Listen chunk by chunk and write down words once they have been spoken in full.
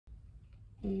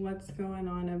What's going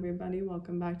on, everybody?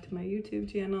 Welcome back to my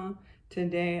YouTube channel.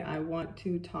 Today I want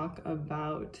to talk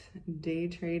about day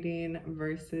trading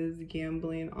versus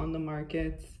gambling on the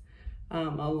markets. A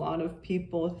lot of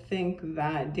people think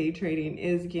that day trading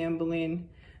is gambling,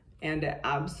 and it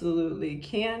absolutely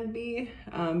can be,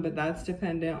 but that's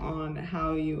dependent on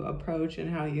how you approach and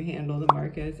how you handle the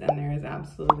markets, and there is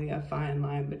absolutely a fine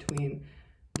line between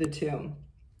the two.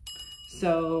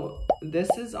 So this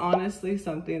is honestly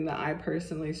something that I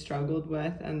personally struggled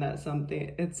with, and it's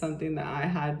something that I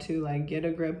had to get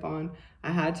a grip on.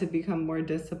 I had to become more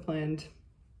disciplined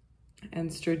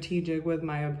and strategic with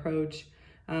my approach.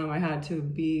 I had to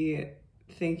be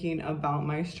thinking about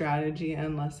my strategy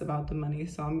and less about the money.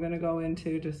 So I'm going to go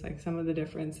into just some of the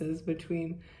differences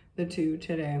between the two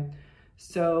today.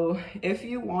 So if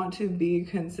you want to be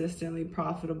consistently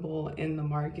profitable in the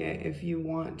market, if you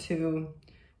want to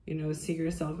see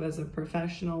yourself as a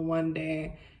professional one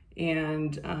day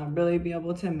and really be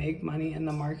able to make money in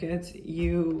the markets,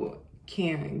 you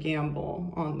can't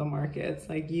gamble on the markets.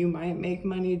 You might make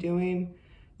money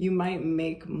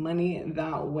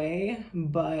that way,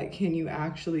 but can you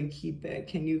actually keep it?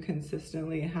 Can you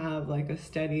consistently have a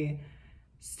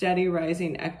steady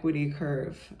rising equity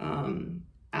curve?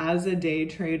 As a day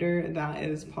trader, that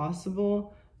is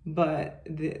possible, but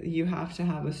you have to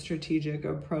have a strategic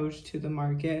approach to the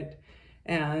market.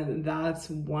 And that's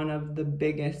one of the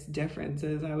biggest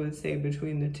differences, I would say,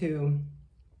 between the two.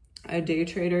 A day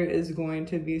trader is going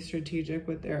to be strategic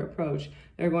with their approach.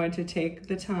 They're going to take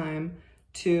the time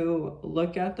to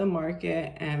look at the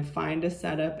market and find a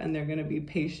setup, and they're going to be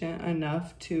patient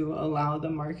enough to allow the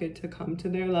market to come to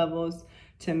their levels,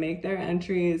 to make their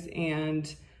entries,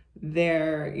 and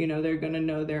they're going to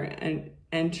know their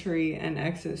entry and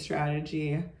exit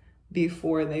strategy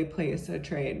before they place a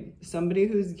trade. Somebody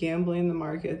who's gambling the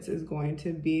markets is going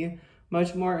to be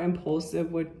much more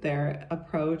impulsive with their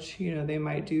approach. They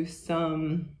might do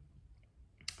some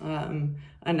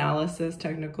analysis,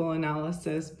 technical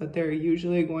analysis, but they're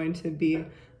usually going to be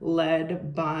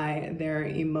led by their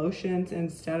emotions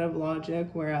instead of logic,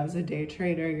 whereas a day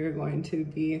trader, you're going to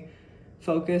be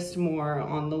focused more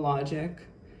on the logic.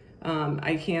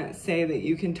 I can't say that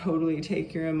you can totally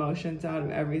take your emotions out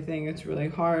of everything. It's really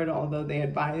hard, although they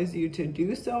advise you to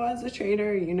do so as a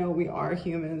trader. We are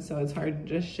humans, so it's hard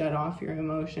to just shut off your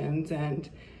emotions and,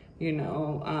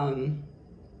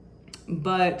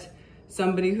 but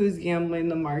somebody who's gambling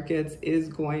the markets is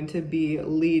going to be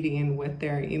leading with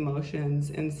their emotions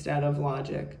instead of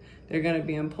logic. They're going to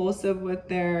be impulsive with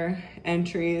their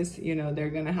entries.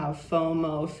 They're going to have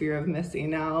FOMO, fear of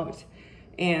missing out.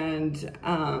 And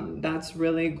that's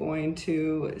really going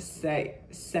to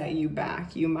set you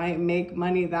back. You might make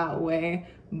money that way,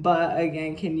 but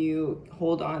again, can you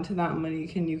hold on to that money?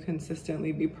 Can you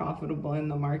consistently be profitable in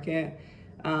the market?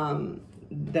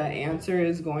 The answer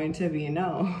is going to be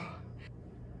no.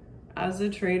 As a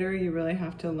trader, you really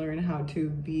have to learn how to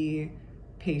be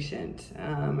patient.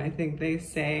 I think they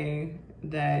say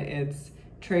that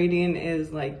trading is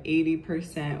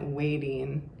 80%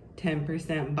 waiting,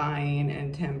 10% buying,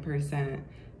 and 10%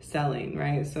 selling,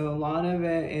 right? So a lot of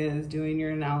it is doing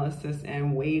your analysis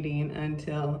and waiting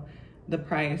until the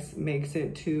price makes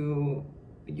it to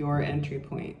your entry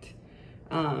point.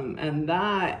 And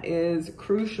that is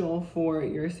crucial for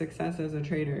your success as a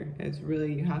trader. It's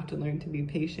really, you have to learn to be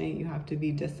patient, you have to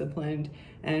be disciplined,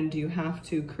 and you have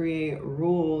to create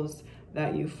rules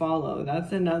that you follow.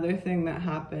 That's another thing that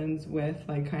happens with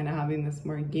kind of having this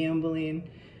more gambling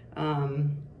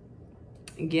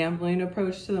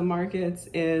approach to the markets,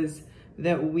 is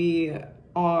that we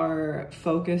are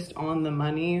focused on the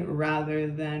money rather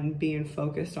than being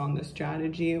focused on the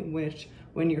strategy, which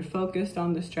when you're focused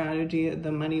on the strategy,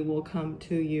 the money will come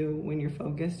to you. When you're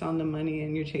focused on the money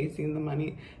and you're chasing the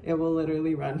money, it will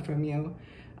literally run from you.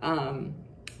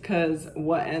 Because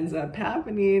what ends up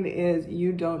happening is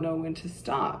you don't know when to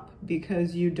stop,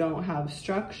 because you don't have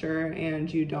structure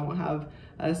and you don't have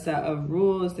a set of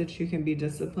rules that you can be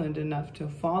disciplined enough to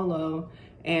follow,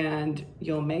 and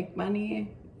you'll make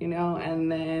money,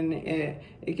 and then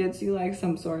it gets you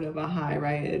some sort of a high,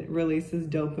 right? It releases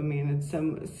dopamine. It's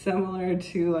similar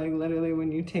to literally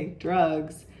when you take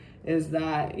drugs, is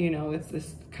that, it's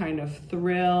this kind of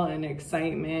thrill and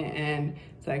excitement, and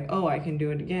it's oh, I can do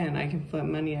it again. I can flip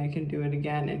money. I can do it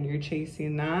again. And you're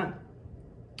chasing that.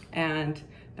 And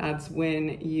that's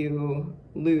when you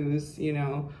lose,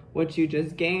 what you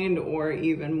just gained, or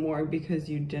even more, because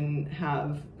you didn't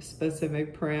have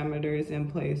specific parameters in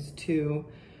place to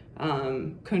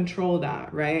control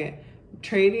that, right?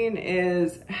 Trading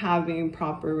is having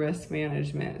proper risk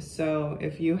management. So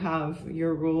if you have,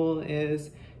 your rule is,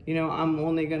 I'm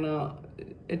only gonna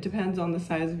it depends on the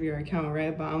size of your account,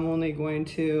 right? But I'm only going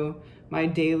to, my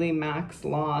daily max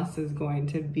loss is going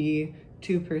to be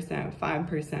 2%,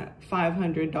 5%,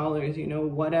 $500, you know,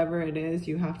 whatever it is,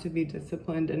 you have to be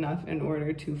disciplined enough in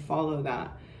order to follow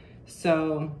that.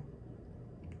 So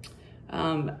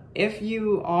if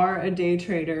you are a day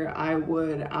trader, I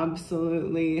would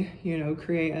absolutely, you know,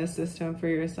 create a system for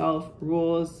yourself,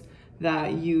 rules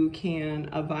that you can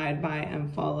abide by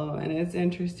and follow. And it's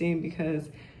interesting because,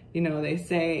 you know, they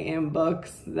say in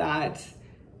books that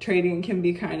trading can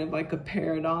be kind of like a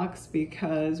paradox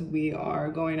because we are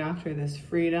going after this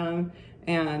freedom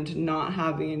and not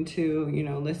having to, you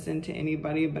know, listen to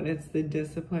anybody, but it's the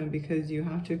discipline because you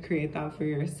have to create that for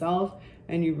yourself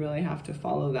and you really have to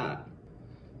follow that.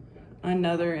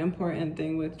 Another important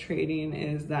thing with trading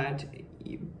is that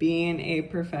being a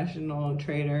professional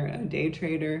trader, a day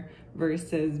trader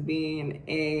versus being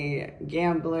a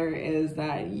gambler is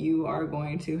that you are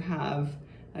going to have,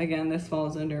 again, this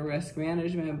falls under risk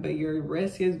management, but your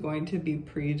risk is going to be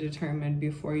predetermined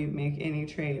before you make any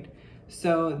trade.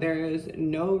 So there is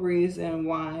no reason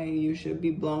why you should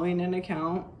be blowing an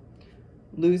account,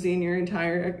 losing your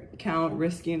entire account,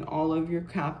 risking all of your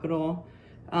capital,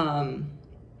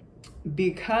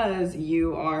 because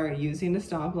you are using a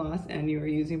stop loss and you are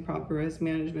using proper risk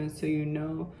management, so you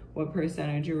know what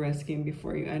percentage you're risking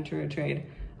before you enter a trade.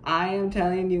 I am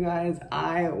telling you guys,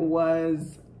 I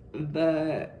was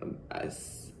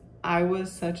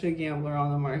such a gambler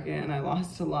on the market and I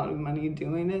lost a lot of money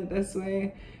doing it this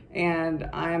way. And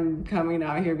I'm coming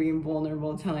out here being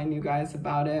vulnerable, telling you guys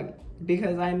about it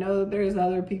because I know that there's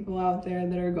other people out there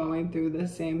that are going through the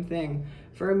same thing.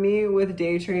 For me with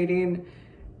day trading,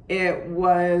 it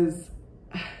was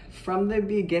from the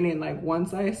beginning, like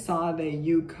once I saw that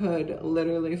you could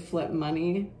literally flip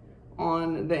money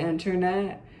on the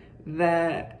internet,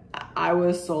 that I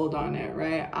was sold on it,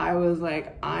 right? I was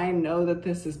like, I know that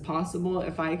this is possible.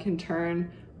 If I can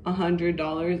turn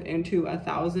 $100 into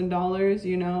 $1,000,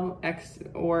 you know,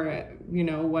 or, you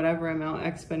know, whatever amount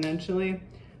exponentially,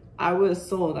 I was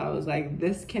sold. I was like,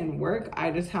 this can work.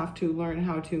 I just have to learn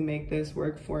how to make this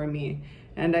work for me.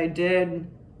 And I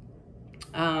did,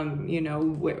 you know,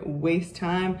 waste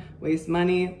time, waste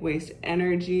money, waste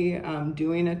energy,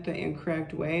 doing it the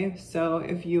incorrect way. So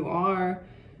if you are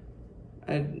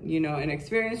you know, an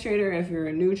experienced trader, if you're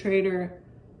a new trader,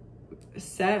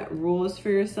 set rules for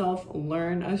yourself,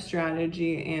 learn a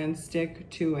strategy and stick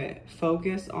to it.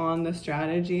 Focus on the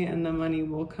strategy and the money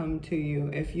will come to you.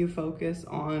 If you focus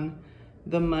on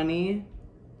the money,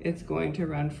 it's going to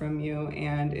run from you,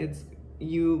 and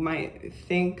you might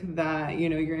think that, you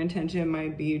know, your intention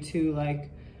might be to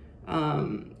like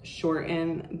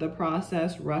shorten the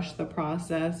process, rush the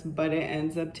process, but it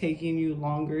ends up taking you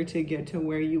longer to get to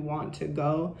where you want to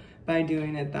go by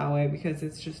doing it that way, because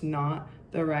it's just not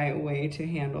the right way to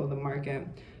handle the market.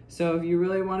 So if you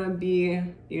really want to be,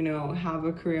 you know, have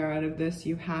a career out of this,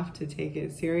 you have to take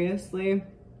it seriously.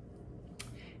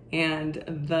 And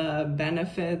the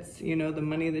benefits, you know, the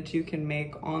money that you can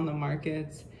make on the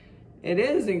markets, it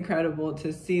is incredible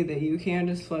to see that you can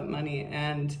just flip money.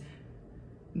 And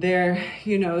there,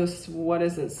 you know, what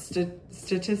is it?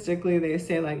 Statistically, they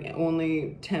say like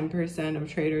only 10% of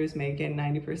traders make it,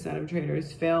 90% of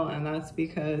traders fail. And that's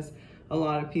because a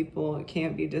lot of people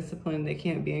can't be disciplined. They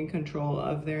can't be in control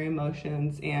of their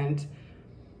emotions, and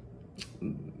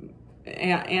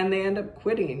they end up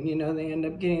quitting. You know, they end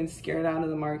up getting scared out of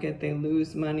the market. They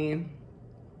lose money.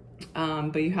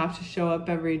 But you have to show up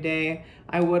every day.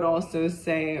 I would also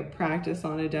say practice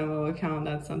on a demo account.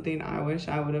 That's something I wish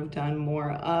I would have done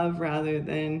more of, rather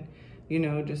than, you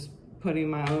know, just putting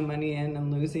my own money in and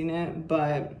losing it.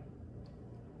 But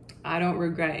I don't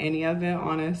regret any of it.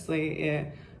 Honestly,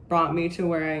 it brought me to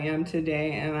where I am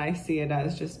today, and I see it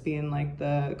as just being like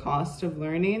the cost of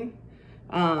learning.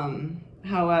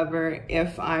 However,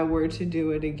 if I were to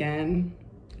do it again,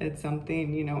 it's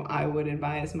something, you know, I would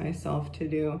advise myself to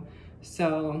do.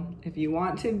 So if you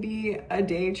want to be a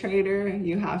day trader,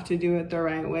 you have to do it the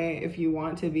right way. If you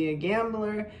want to be a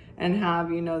gambler and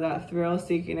have, you know, that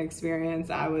thrill-seeking experience,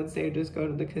 I would say just go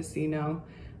to the casino.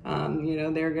 You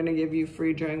know, they're going to give you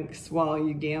free drinks while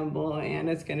you gamble, and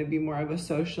it's going to be more of a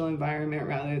social environment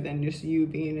rather than just you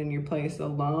being in your place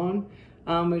alone,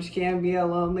 which can be a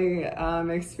lonely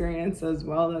experience as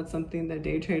well. That's something that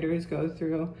day traders go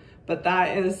through. But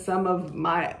that is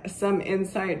some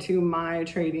insight to my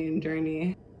trading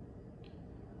journey.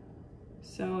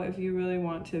 So if you really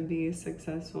want to be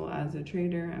successful as a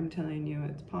trader, I'm telling you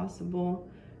it's possible.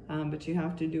 But you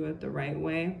have to do it the right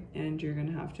way, and you're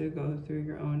gonna have to go through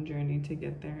your own journey to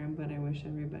get there. But I wish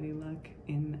everybody luck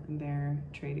in their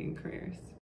trading careers.